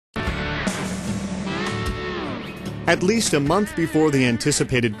At least a month before the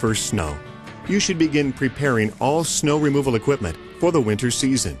anticipated first snow, you should begin preparing all snow removal equipment for the winter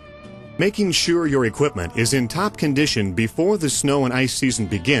season. Making sure your equipment is in top condition before the snow and ice season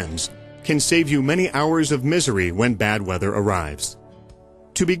begins can save you many hours of misery when bad weather arrives.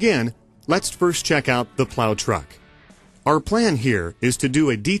 To begin, let's first check out the plow truck. Our plan here is to do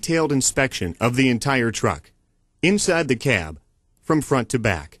a detailed inspection of the entire truck, inside the cab, from front to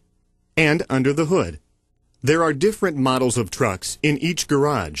back, and under the hood. There are different models of trucks in each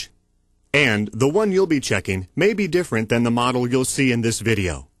garage, and the one you'll be checking may be different than the model you'll see in this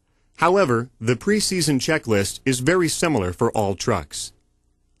video. However, the pre-season checklist is very similar for all trucks.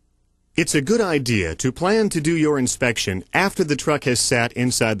 It's a good idea to plan to do your inspection after the truck has sat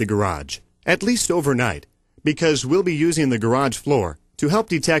inside the garage, at least overnight, because we'll be using the garage floor to help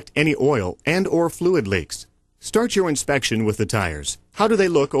detect any oil and/or fluid leaks. Start your inspection with the tires. How do they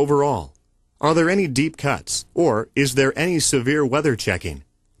look overall? Are there any deep cuts, or is there any severe weather checking?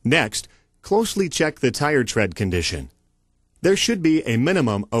 Next, closely check the tire tread condition. There should be a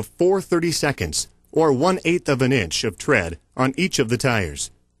minimum of 4/32 seconds, or 1/8 of an inch of tread on each of the tires,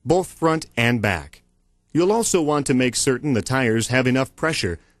 both front and back. You'll also want to make certain the tires have enough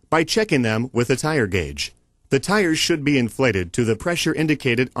pressure by checking them with a tire gauge. The tires should be inflated to the pressure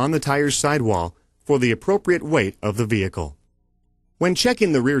indicated on the tire's sidewall for the appropriate weight of the vehicle. When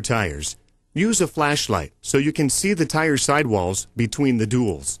checking the rear tires, use a flashlight so you can see the tire sidewalls between the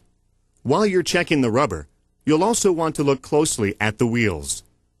duals. While you're checking the rubber, you'll also want to look closely at the wheels.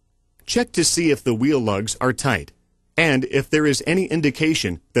 Check to see if the wheel lugs are tight and if there is any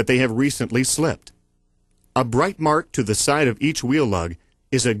indication that they have recently slipped. A bright mark to the side of each wheel lug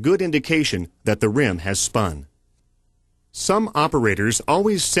is a good indication that the rim has spun. Some operators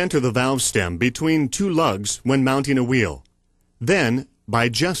always center the valve stem between two lugs when mounting a wheel. Then, by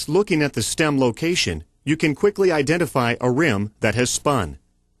just looking at the stem location, you can quickly identify a rim that has spun.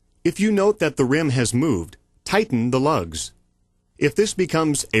 If you note that the rim has moved, tighten the lugs. If this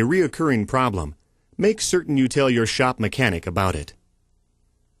becomes a reoccurring problem, make certain you tell your shop mechanic about it.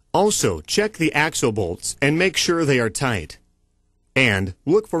 Also, check the axle bolts and make sure they are tight. And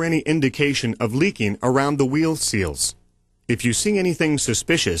look for any indication of leaking around the wheel seals. If you see anything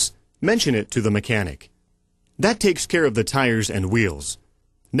suspicious, mention it to the mechanic. That takes care of the tires and wheels.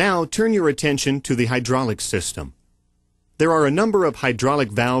 Now turn your attention to the hydraulic system. There are a number of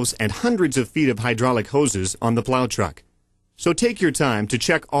hydraulic valves and hundreds of feet of hydraulic hoses on the plow truck. So take your time to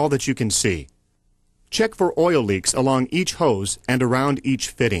check all that you can see. Check for oil leaks along each hose and around each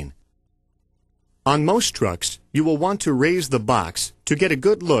fitting. On most trucks, you will want to raise the box to get a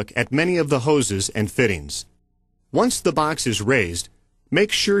good look at many of the hoses and fittings. Once the box is raised,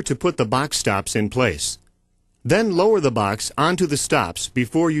 make sure to put the box stops in place. Then lower the box onto the stops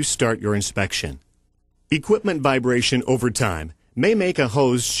before you start your inspection. Equipment vibration over time may make a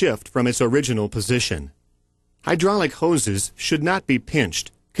hose shift from its original position. Hydraulic hoses should not be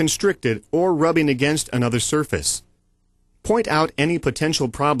pinched, constricted, or rubbing against another surface. Point out any potential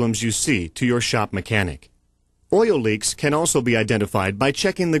problems you see to your shop mechanic. Oil leaks can also be identified by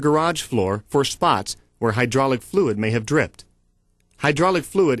checking the garage floor for spots where hydraulic fluid may have dripped. Hydraulic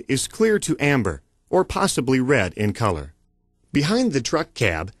fluid is clear to amber or possibly red in color. Behind the truck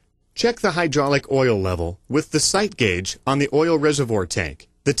cab, check the hydraulic oil level with the sight gauge on the oil reservoir tank.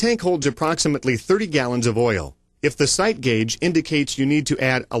 The tank holds approximately 30 gallons of oil. If the sight gauge indicates you need to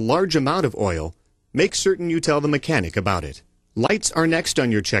add a large amount of oil, make certain you tell the mechanic about it. Lights are next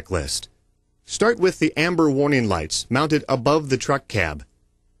on your checklist. Start with the amber warning lights mounted above the truck cab.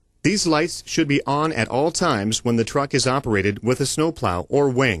 These lights should be on at all times when the truck is operated with a snowplow or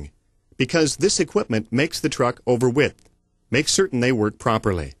wing, because this equipment makes the truck over width. Make certain they work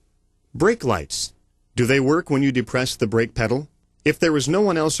properly. Brake lights. Do they work when you depress the brake pedal? If there is no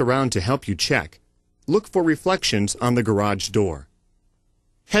one else around to help you check, look for reflections on the garage door.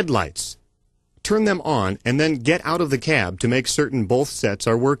 Headlights. Turn them on and then get out of the cab to make certain both sets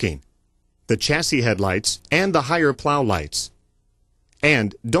are working. The chassis headlights and the higher plow lights.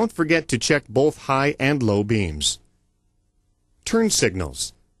 And don't forget to check both high and low beams. Turn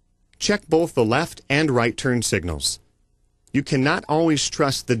signals. Check both the left and right turn signals. You cannot always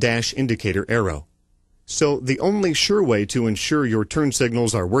trust the dash indicator arrow. So the only sure way to ensure your turn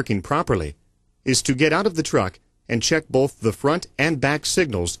signals are working properly is to get out of the truck and check both the front and back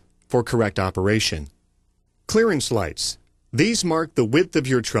signals for correct operation. Clearance lights. These mark the width of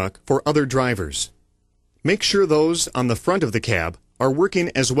your truck for other drivers. Make sure those on the front of the cab are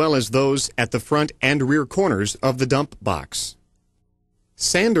working as well as those at the front and rear corners of the dump box.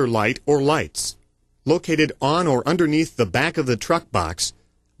 Sander light or lights. Located on or underneath the back of the truck box,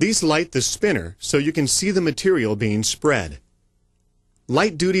 These light the spinner so you can see the material being spread.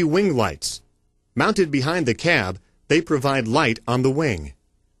 Light-duty wing lights. Mounted behind the cab, they provide light on the wing.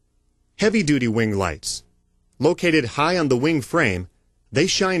 Heavy-duty wing lights. Located high on the wing frame, they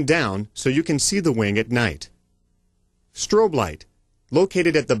shine down so you can see the wing at night. Strobe light.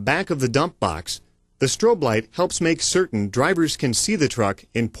 Located at the back of the dump box, the strobe light helps make certain drivers can see the truck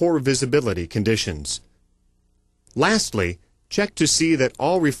in poor visibility conditions. Lastly, check to see that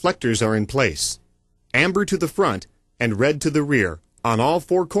all reflectors are in place, amber to the front and red to the rear on all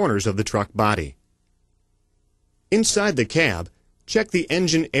four corners of the truck body. Inside the cab, check the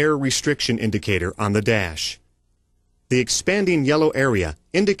engine air restriction indicator on the dash. The expanding yellow area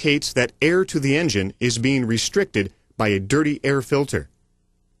indicates that air to the engine is being restricted by a dirty air filter.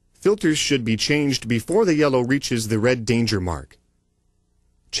 Filters should be changed before the yellow reaches the red danger mark.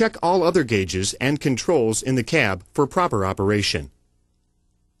 Check all other gauges and controls in the cab for proper operation.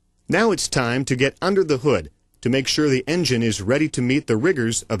 Now it's time to get under the hood to make sure the engine is ready to meet the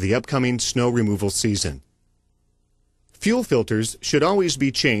rigors of the upcoming snow removal season. Fuel filters should always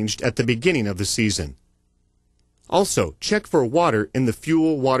be changed at the beginning of the season. Also, check for water in the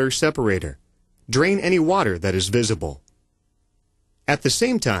fuel-water separator. Drain any water that is visible. At the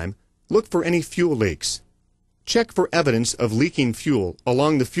same time, look for any fuel leaks. Check for evidence of leaking fuel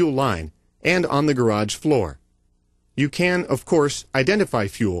along the fuel line and on the garage floor. You can, of course, identify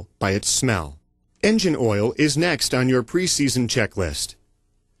fuel by its smell. Engine oil is next on your pre-season checklist.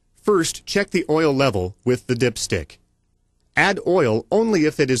 First, check the oil level with the dipstick. Add oil only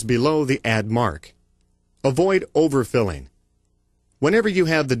if it is below the add mark. Avoid overfilling. Whenever you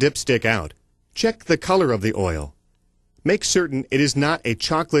have the dipstick out, check the color of the oil. Make certain it is not a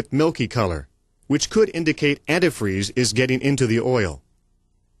chocolate milky color, which could indicate antifreeze is getting into the oil.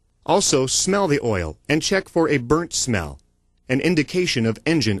 Also, smell the oil and check for a burnt smell, an indication of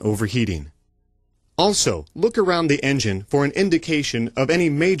engine overheating. Also, look around the engine for an indication of any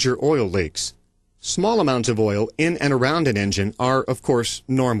major oil leaks. Small amounts of oil in and around an engine are, of course,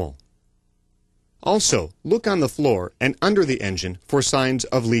 normal. Also, look on the floor and under the engine for signs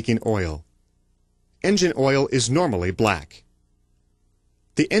of leaking oil. Engine oil is normally black.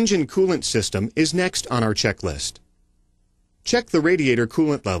 The engine coolant system is next on our checklist. Check the radiator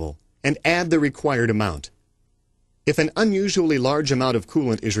coolant level and add the required amount. If an unusually large amount of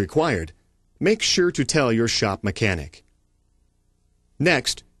coolant is required, make sure to tell your shop mechanic.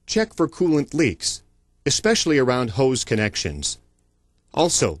 Next, check for coolant leaks, especially around hose connections.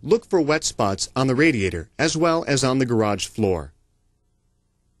 Also, look for wet spots on the radiator as well as on the garage floor.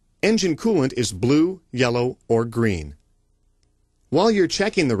 Engine coolant is blue, yellow, or green. While you're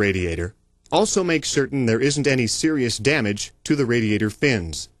checking the radiator, also make certain there isn't any serious damage to the radiator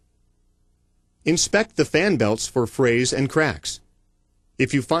fins. Inspect the fan belts for frays and cracks.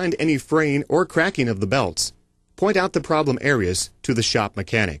 If you find any fraying or cracking of the belts, point out the problem areas to the shop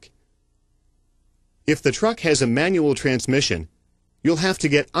mechanic. If the truck has a manual transmission, you'll have to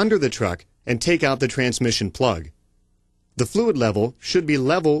get under the truck and take out the transmission plug. The fluid level should be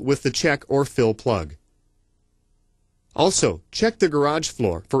level with the check or fill plug. Also, check the garage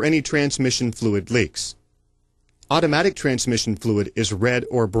floor for any transmission fluid leaks. Automatic transmission fluid is red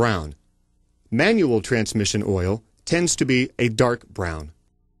or brown. Manual transmission oil tends to be a dark brown.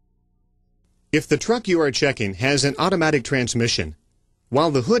 If the truck you are checking has an automatic transmission,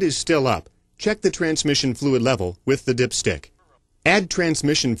 while the hood is still up, check the transmission fluid level with the dipstick. Add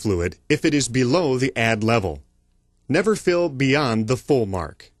transmission fluid if it is below the add level. Never fill beyond the full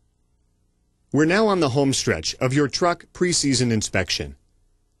mark. We're now on the home stretch of your truck pre-season inspection.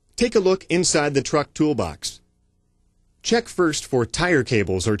 Take a look inside the truck toolbox. Check first for tire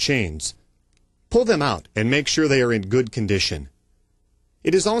cables or chains. Pull them out and make sure they are in good condition.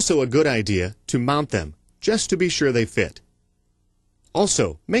 It is also a good idea to mount them, just to be sure they fit.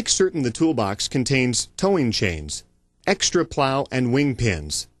 Also, make certain the toolbox contains towing chains, extra plow and wing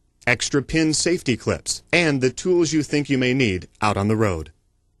pins, extra pin safety clips, and the tools you think you may need out on the road.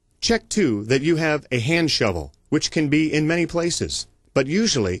 Check too that you have a hand shovel, which can be in many places, but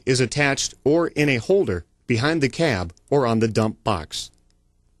usually is attached or in a holder behind the cab or on the dump box.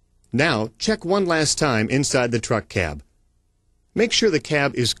 Now, check one last time inside the truck cab. Make sure the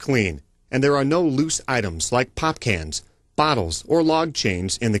cab is clean and there are no loose items like pop cans, bottles, or log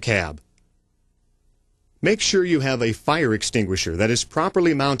chains in the cab. Make sure you have a fire extinguisher that is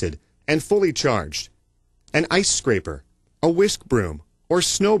properly mounted and fully charged, an ice scraper, a whisk broom, or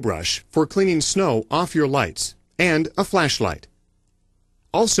snow brush for cleaning snow off your lights, and a flashlight.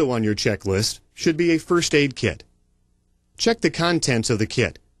 Also on your checklist should be a first aid kit. Check the contents of the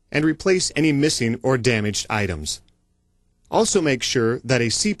kit and replace any missing or damaged items. Also make sure that a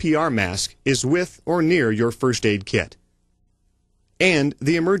CPR mask is with or near your first aid kit and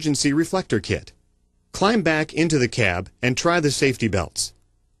the emergency reflector kit. Climb back into the cab and try the safety belts,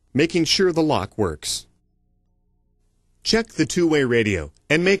 making sure the lock works. Check the two-way radio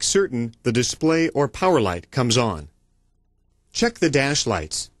and make certain the display or power light comes on. Check the dash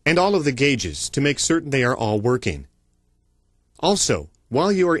lights and all of the gauges to make certain they are all working. Also,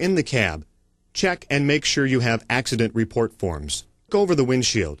 while you are in the cab, check and make sure you have accident report forms. Look over the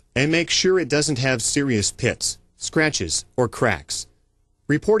windshield and make sure it doesn't have serious pits, scratches, or cracks.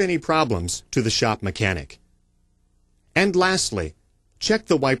 Report any problems to the shop mechanic. And lastly, check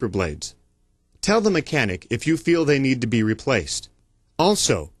the wiper blades. Tell the mechanic if you feel they need to be replaced.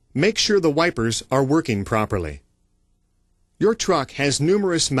 Also, make sure the wipers are working properly. Your truck has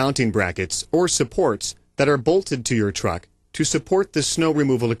numerous mounting brackets or supports that are bolted to your truck to support the snow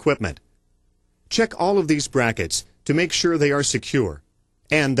removal equipment. Check all of these brackets to make sure they are secure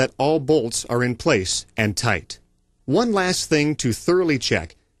and that all bolts are in place and tight. One last thing to thoroughly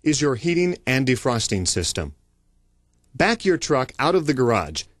check is your heating and defrosting system. Back your truck out of the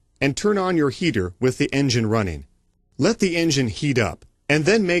garage and turn on your heater with the engine running. Let the engine heat up and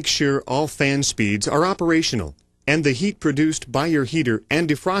then make sure all fan speeds are operational and the heat produced by your heater and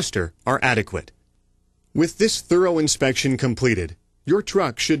defroster are adequate. With this thorough inspection completed, your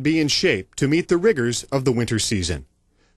truck should be in shape to meet the rigors of the winter season.